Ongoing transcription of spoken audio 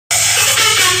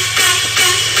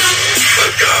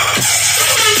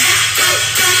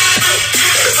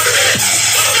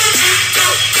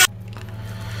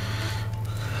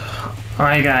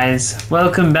Alright guys,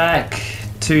 welcome back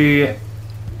to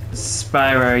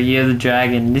Spyro, Year of the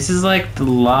Dragon. This is like the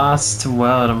last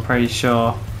world, I'm pretty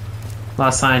sure.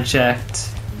 Last time I checked.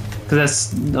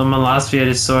 Because that's on my last video,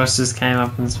 the sources came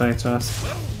up and spoke to us.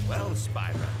 Well,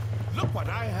 Spyro, look what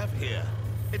I have here.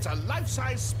 It's a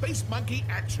life-size Space Monkey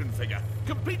action figure,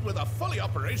 complete with a fully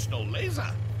operational laser.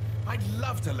 I'd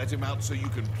love to let him out so you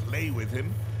can play with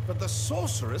him, but the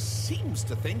sorceress seems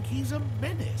to think he's a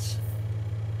menace.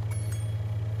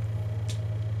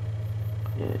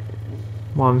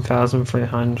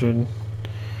 1,300.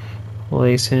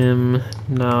 Release him.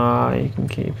 Nah, you can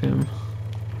keep him.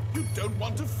 You don't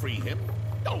want to free him?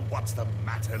 Oh, what's the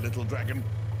matter, little dragon?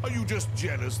 Are you just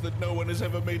jealous that no one has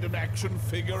ever made an action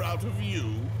figure out of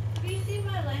you?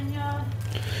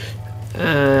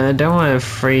 Don't want to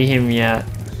free him yet.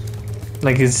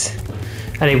 Like,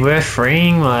 are they worth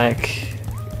freeing? Like,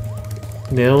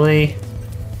 really?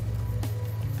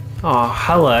 Oh,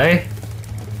 hello.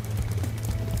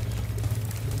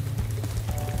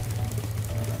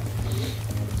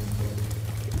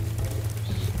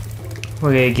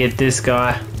 We're gonna get this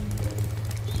guy.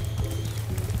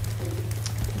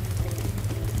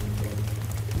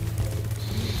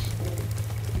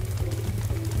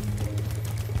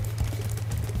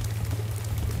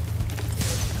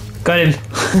 Got him.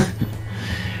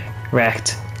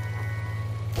 Wrecked.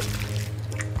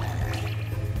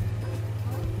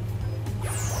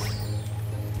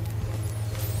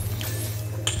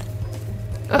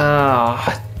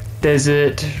 Ah,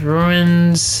 desert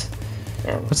ruins.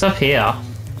 What's up here?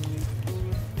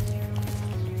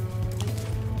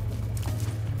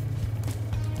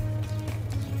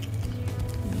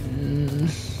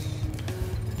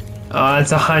 Oh,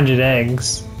 it's 100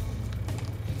 eggs.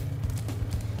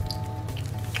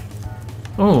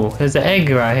 Oh, there's an egg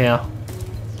right here.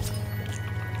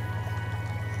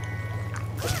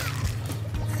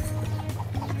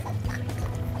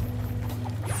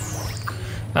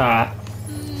 Alright,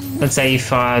 let's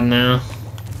 85 now.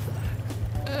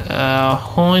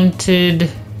 Haunted.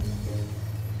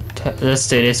 Let's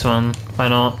do this one. Why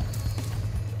not?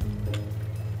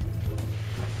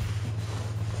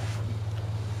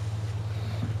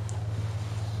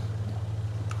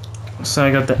 So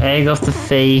I got the egg off the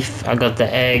thief. I got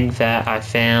the egg that I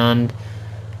found.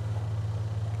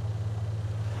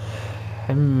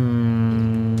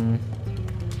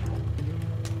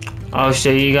 I'll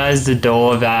show you guys the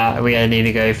door that we need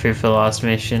to go through for the last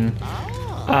mission.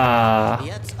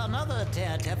 Yet another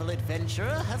daredevil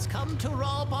adventurer has come to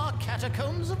rob our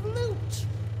catacombs of loot.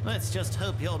 Let's just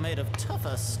hope you're made of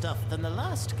tougher stuff than the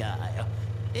last guy.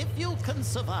 If you can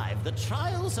survive the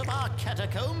trials of our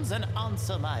catacombs and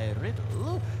answer my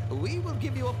riddle, we will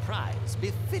give you a prize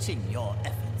befitting your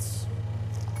efforts.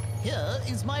 Here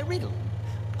is my riddle.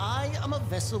 I am a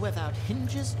vessel without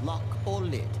hinges, lock, or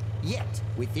lid. Yet,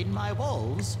 within my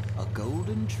walls, a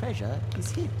golden treasure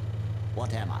is hid.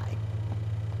 What am I?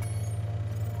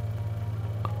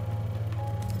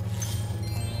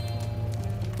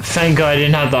 Thank God I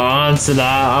didn't have to answer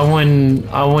that. I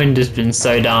wouldn't just been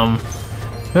so dumb.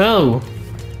 Oh,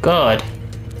 God.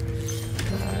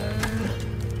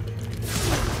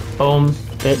 Boom,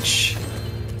 bitch.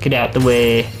 Get out the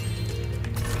way.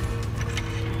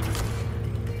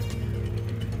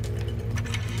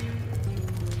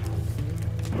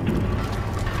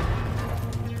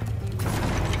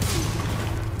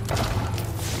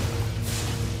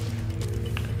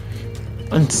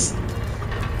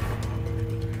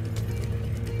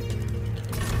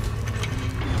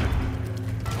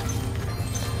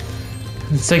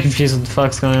 I'm so confused what the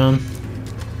fuck's going on.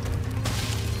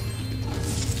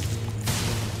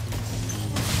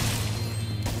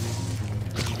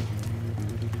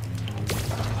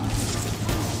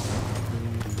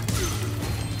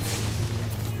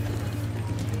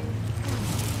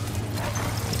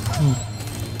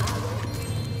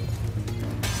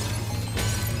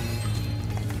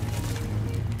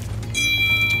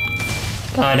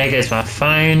 Oh, there goes my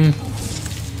phone.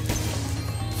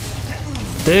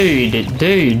 Dude.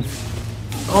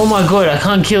 Oh my God, I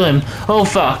can't kill him. Oh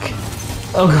fuck.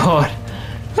 Oh God.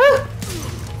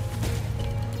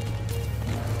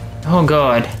 Oh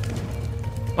God.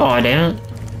 Oh, damn it.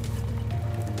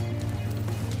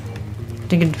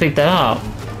 Didn't get to pick that up.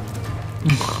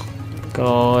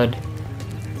 God.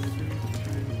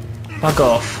 Fuck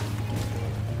off.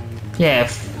 Yeah,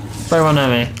 throw one at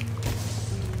me.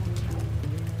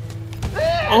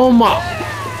 Oh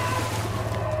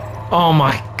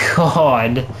my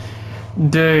God.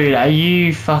 Dude, are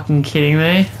you fucking kidding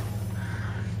me?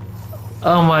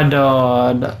 Oh my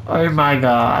God. Oh my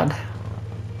God.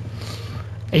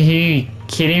 Are you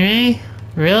kidding me?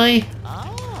 Really?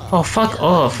 Oh, fuck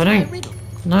off. I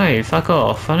don't... No, fuck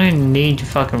off. I don't need your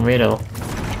fucking riddle.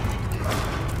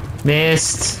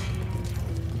 Missed.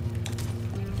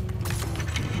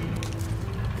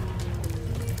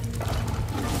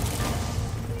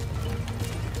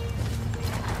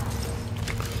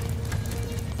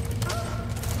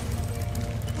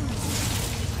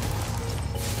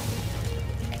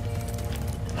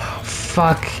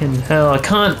 Fucking hell, I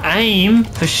can't aim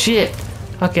for shit.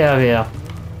 Fuck out of here.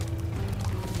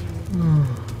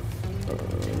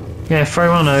 Yeah,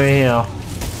 throw one over here.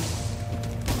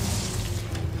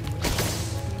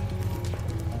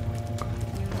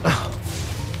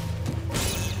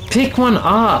 Pick one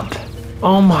up.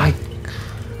 Oh my.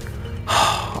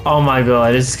 Oh my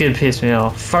god, this is gonna piss me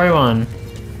off. Throw one.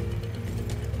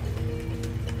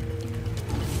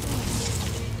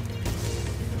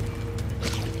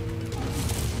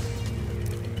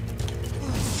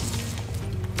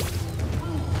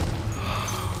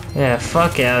 Yeah,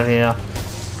 fuck out of here.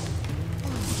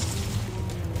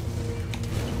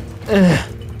 Ugh.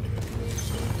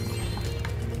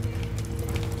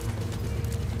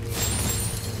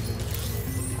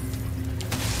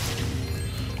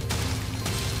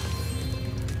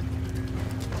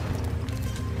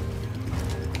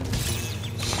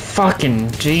 Fucking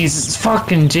Jesus,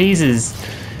 fucking Jesus.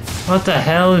 What the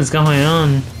hell is going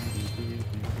on?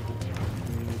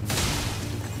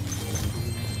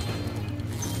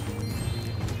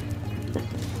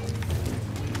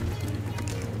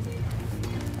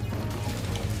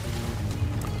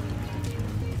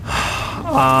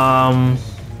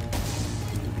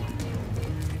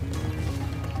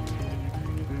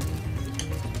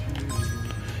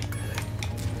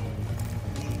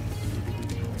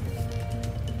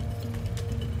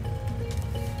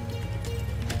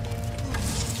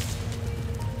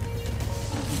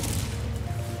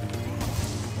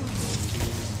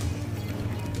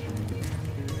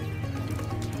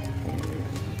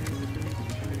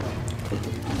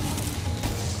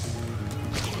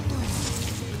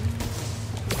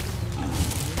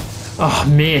 Oh,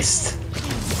 missed.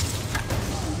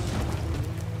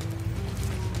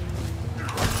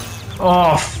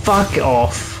 Oh, fuck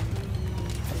off.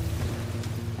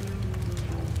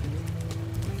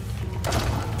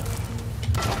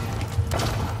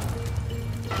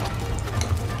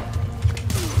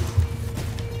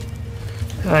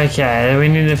 Okay, we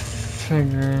need to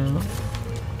figure out.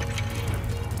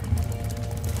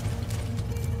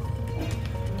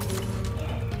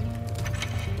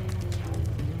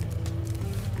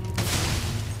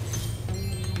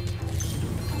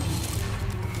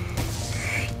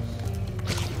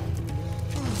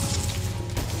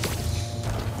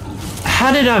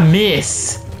 How did I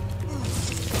miss?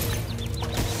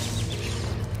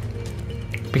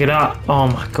 Pick it up. Oh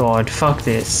my god, fuck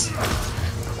this.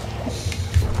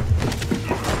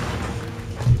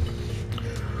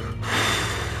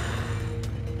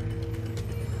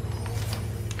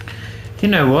 You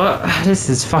know what? This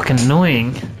is fucking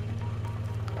annoying.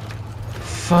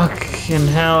 Fucking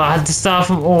hell, I had to start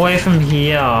from all the way from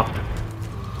here.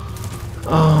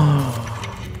 Oh.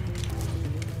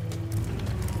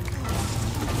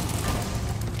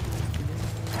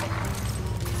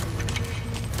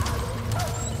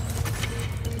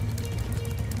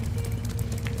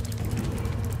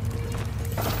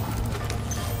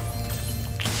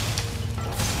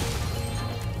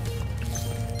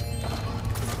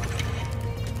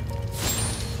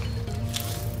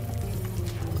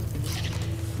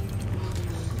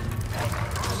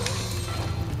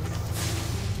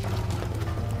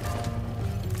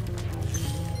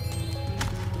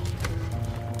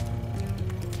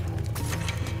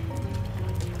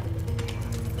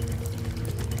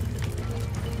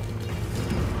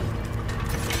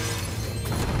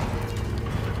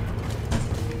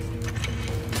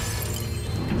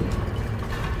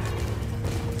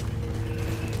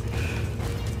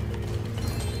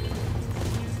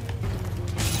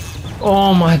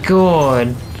 Oh my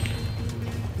god.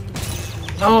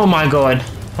 Oh my god.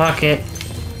 Fuck it.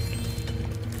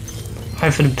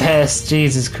 Hope for the best.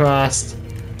 Jesus Christ.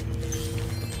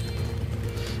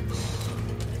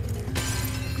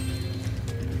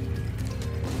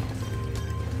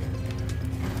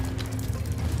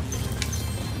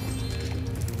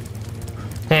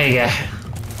 There you go.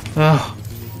 Oh.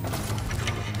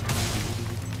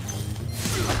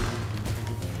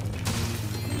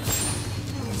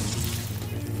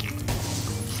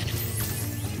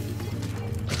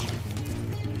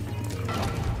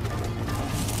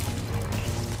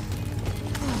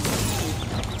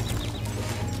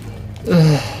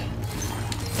 Ugh.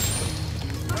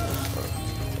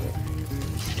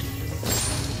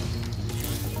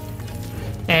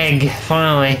 There egg,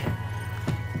 finally.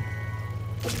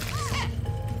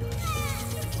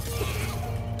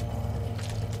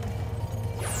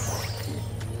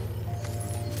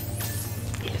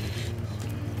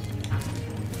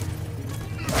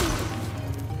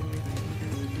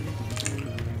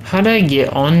 How do I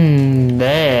get on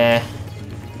there?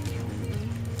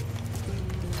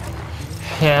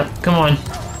 Yeah, come on.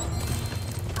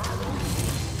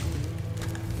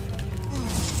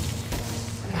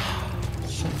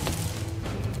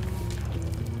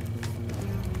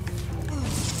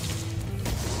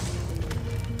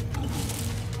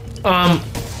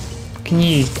 Can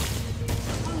you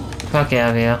fuck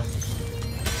out of here?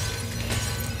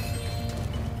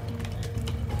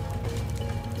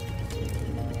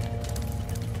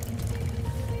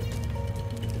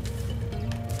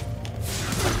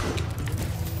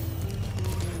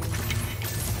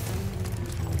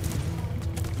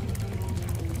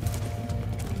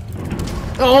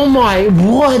 Oh my,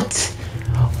 what?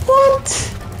 What?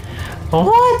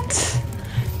 What?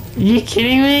 Are you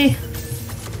kidding me?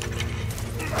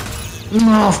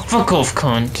 Oh, fuck off,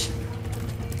 cunt.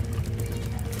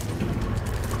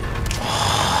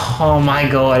 Oh my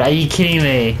god, are you kidding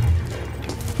me?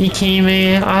 You kidding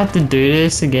me? I have to do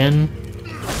this again?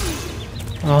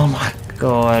 Oh my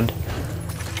god.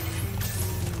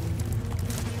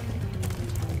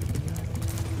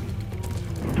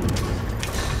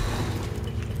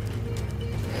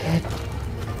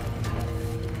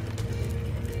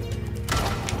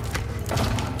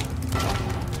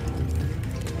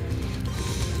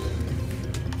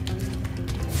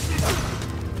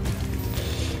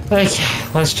 Okay,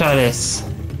 let's try this.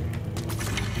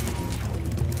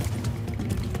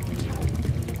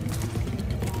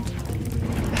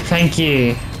 Thank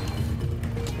you.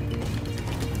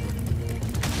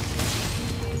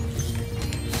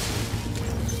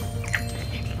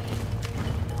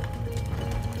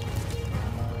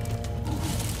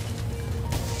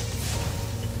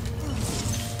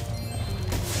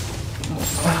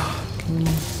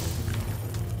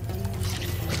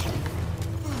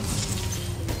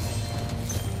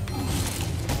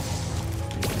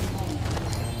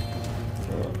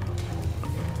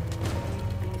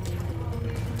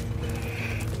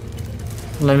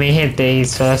 Let me hit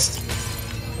these first.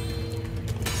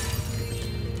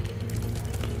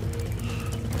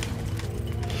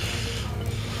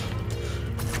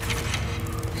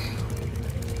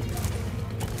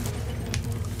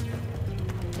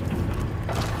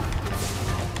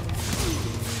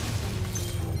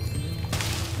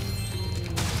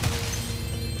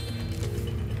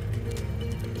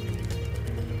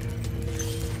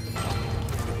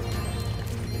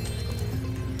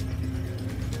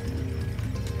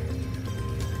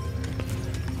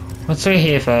 Let's go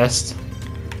here first.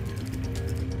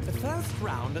 The first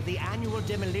round of the annual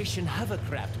demolition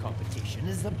hovercraft competition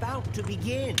is about to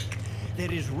begin.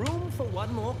 There is room for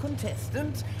one more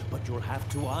contestant, but you'll have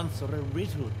to answer a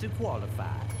riddle to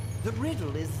qualify. The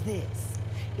riddle is this.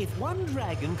 If one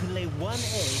dragon can lay one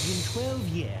egg in 12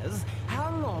 years,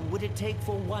 how long would it take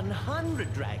for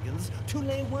 100 dragons to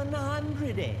lay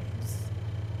 100 eggs?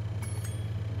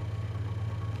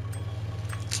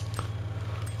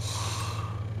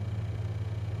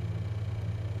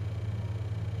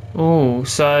 Oh,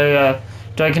 so,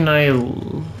 Dragon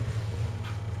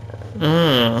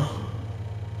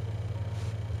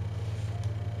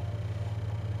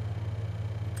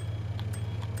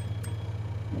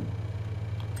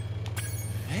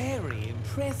Very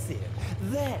impressive.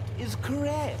 That is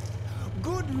correct.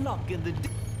 Good luck in the...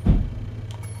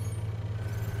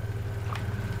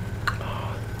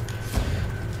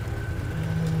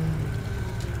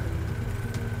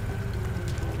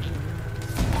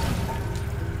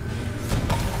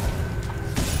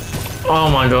 Oh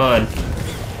my god.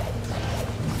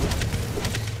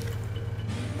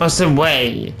 I said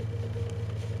wait.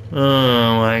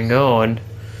 Oh my god.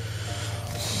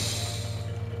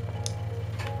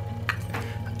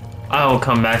 I will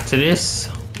come back to this.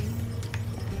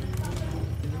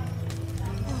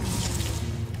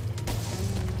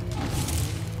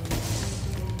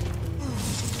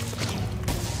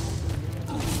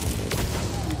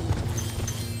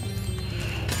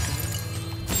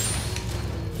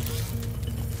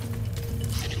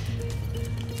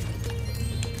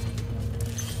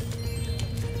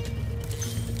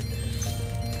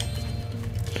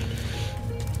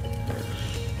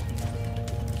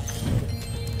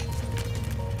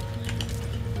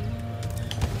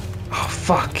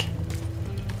 Fuck.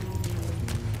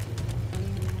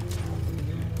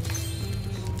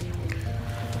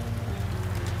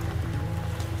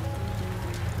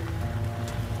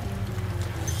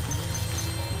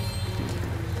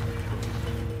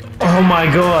 Oh my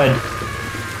god.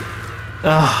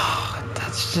 Oh,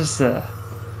 that's just a...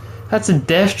 That's a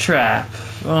death trap.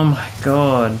 Oh my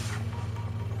god.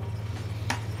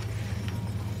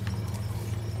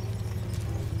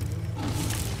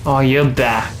 Oh, you're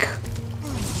back.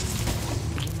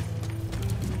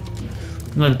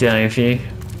 I'm not dealing with you.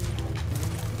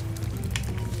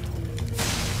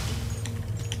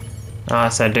 Ah,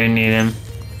 so I do need him.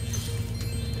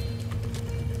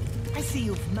 I see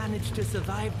you've managed to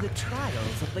survive the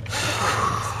trials of the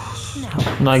catacombs.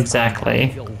 Now, Not exactly.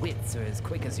 if your wits are as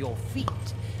quick as your feet.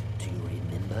 Do you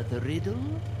remember the riddle?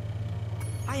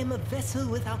 I am a vessel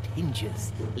without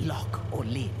hinges, lock or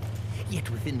lid. Yet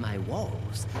within my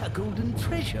walls, a golden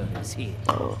treasure is hid.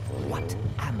 What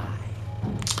am I?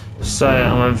 So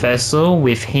I'm a vessel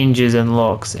with hinges and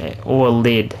locks or a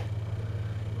lid.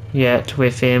 Yet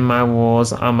within my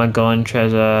walls I'm a golden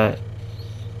treasure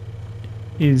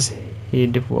is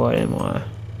hid. What am I?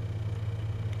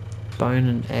 Bone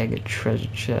and egg treasure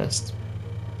chest.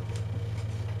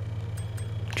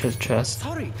 Treasure chest.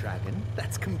 Sorry, Dragon,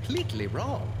 that's completely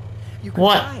wrong. You can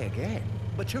What? try again,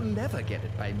 but you'll never get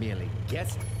it by merely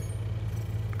guessing.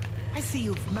 I see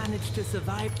you've managed to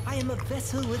survive. I am a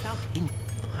vessel without hinges.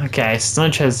 Okay, so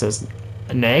not chest is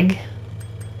an egg.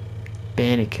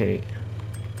 Bandicoot.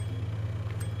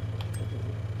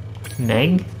 An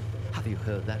egg? Have you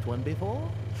heard that one before?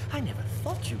 I never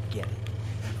thought you'd get it.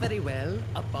 Very well,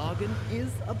 a bargain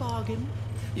is a bargain.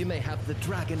 You may have the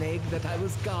dragon egg that I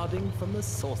was guarding from the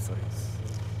sorceress.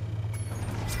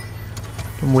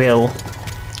 Will.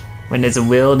 When there's a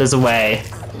will, there's a way.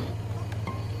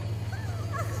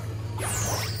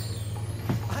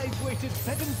 I've waited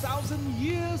 7,000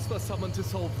 years for someone to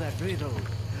solve that riddle.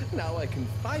 Now I can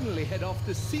finally head off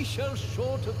to Seashell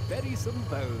Shore to bury some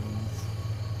bones.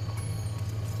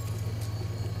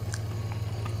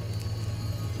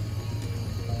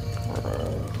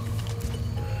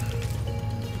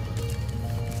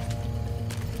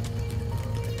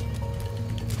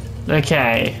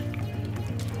 Okay.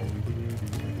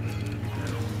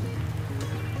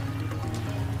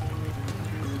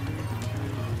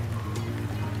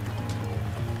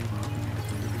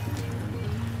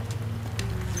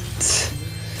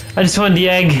 I just want the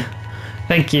egg.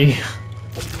 Thank you.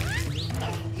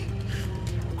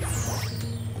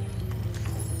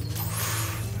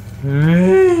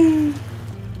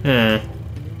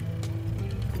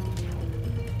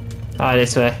 Ah,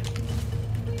 this way.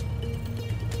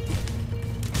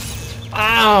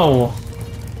 Ow!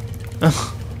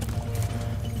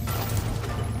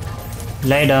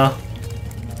 Later.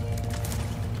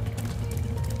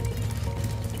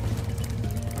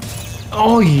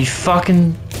 Oh, you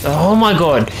fucking... Oh my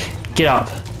god. Get up.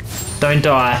 Don't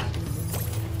die.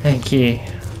 Thank you.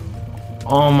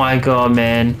 Oh my god,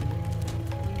 man.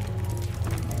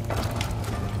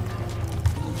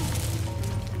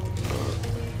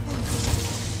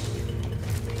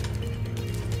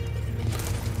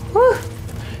 Woo.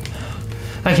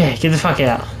 Okay, get the fuck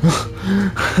out.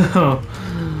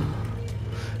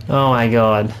 Oh my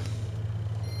god.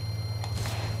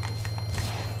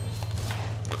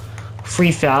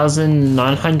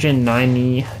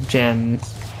 3,990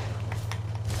 gems.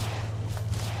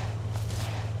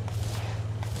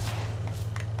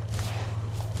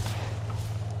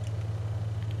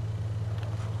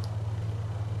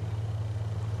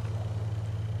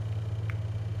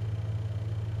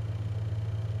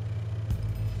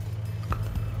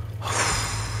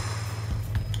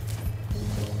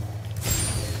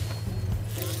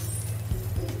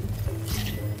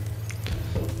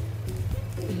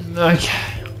 Okay.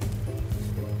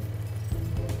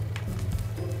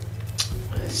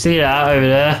 See that over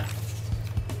there?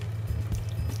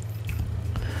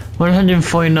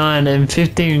 149 and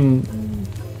 15.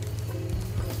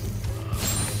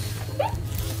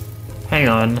 Hang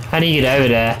on, how do you get over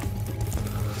there?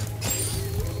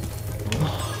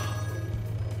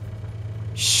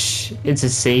 Shh, it's a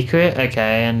secret?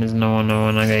 Okay, and there's no one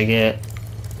I gotta get.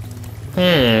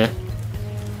 Huh.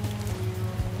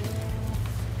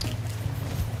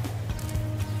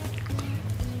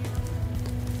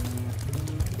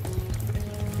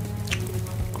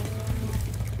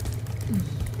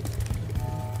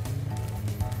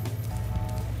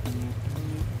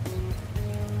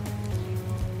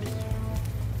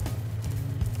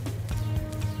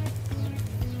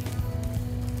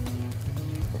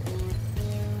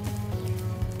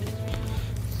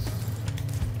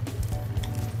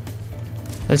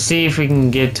 Let's see if we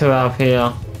can get to up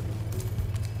here.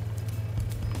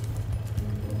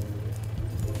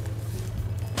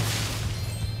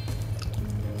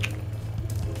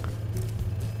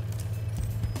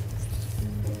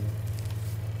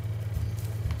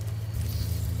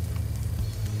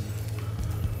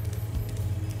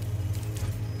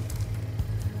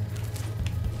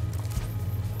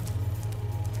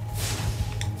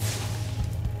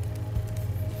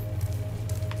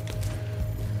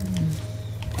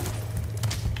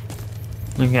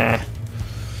 Okay.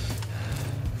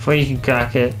 Before you can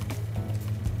crack it.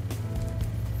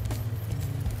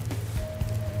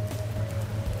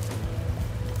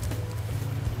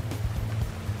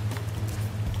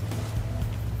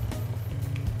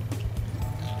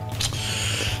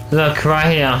 Look,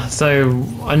 right here. So,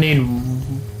 I need...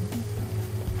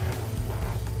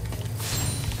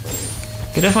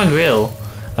 Get off my grill.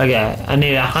 Okay, I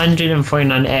need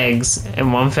 149 eggs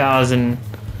and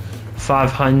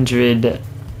 1,500...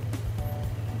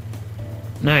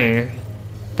 No,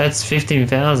 that's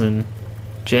 15,000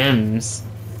 gems.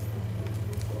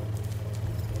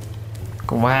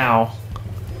 Wow.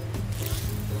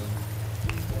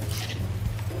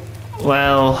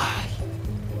 Well,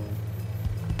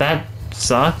 that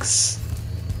sucks.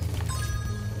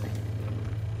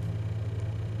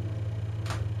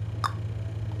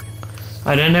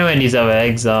 I don't know where these other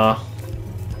eggs are.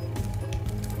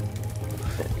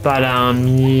 But,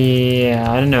 yeah,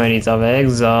 I don't know where these other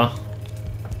eggs are.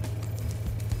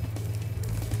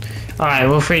 Alright,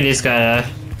 we'll free this guy though.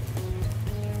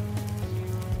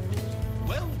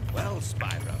 Well,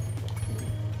 Spyro.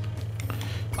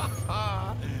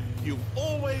 Haha, you've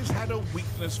always had a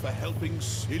weakness for helping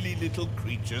silly little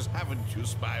creatures, haven't you,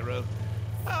 Spyro?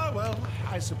 Ah, well,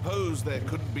 I suppose there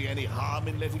couldn't be any harm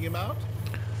in letting him out.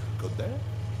 Could there?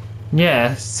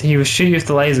 Yes, he was shooting with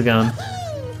the laser gun.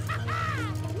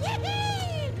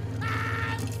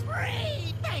 I'm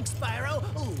free! Thanks, Spyro.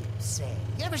 Ooh, say,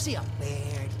 you ever see a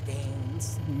bear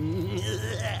dance?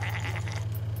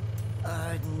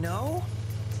 No?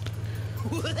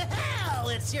 Well,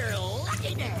 it's your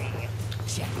lucky day.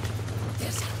 Check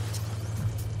this out.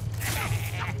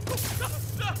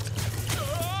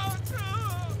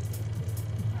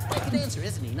 Like a dancer,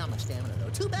 isn't he? Not much stamina, though.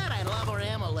 Too bad I had a lot more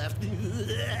ammo left.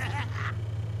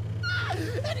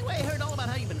 Anyway, I heard all about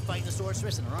how you've been fighting the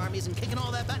sorceress and her armies and kicking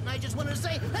all that butt, and I just wanted to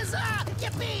say, huzzah!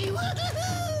 Yippee!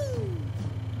 Woohoo!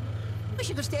 Wish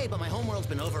you could stay, but my homeworld's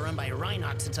been overrun by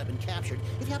Rhinox since I've been captured.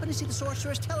 If you happen to see the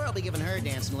sorceress, tell her I'll be giving her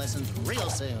dancing lessons real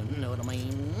soon. Know what I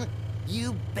mean?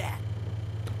 You bet.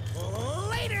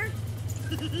 Later!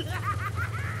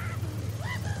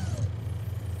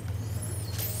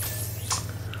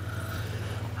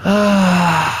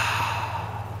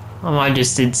 I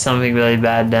just did something really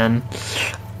bad then.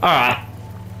 Alright,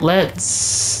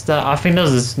 let's... I think that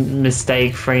was a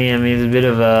mistake for him. He's a bit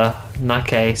of a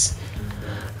nutcase.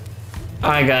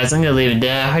 Alright guys, I'm gonna leave it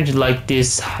there. I hope you liked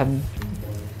this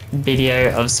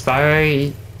video of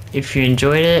Spyro. If you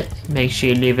enjoyed it, make sure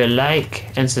you leave a like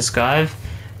and subscribe.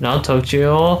 And I'll talk to you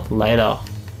all later.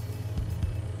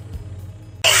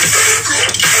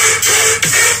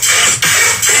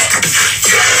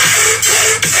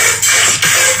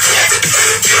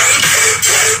 Right.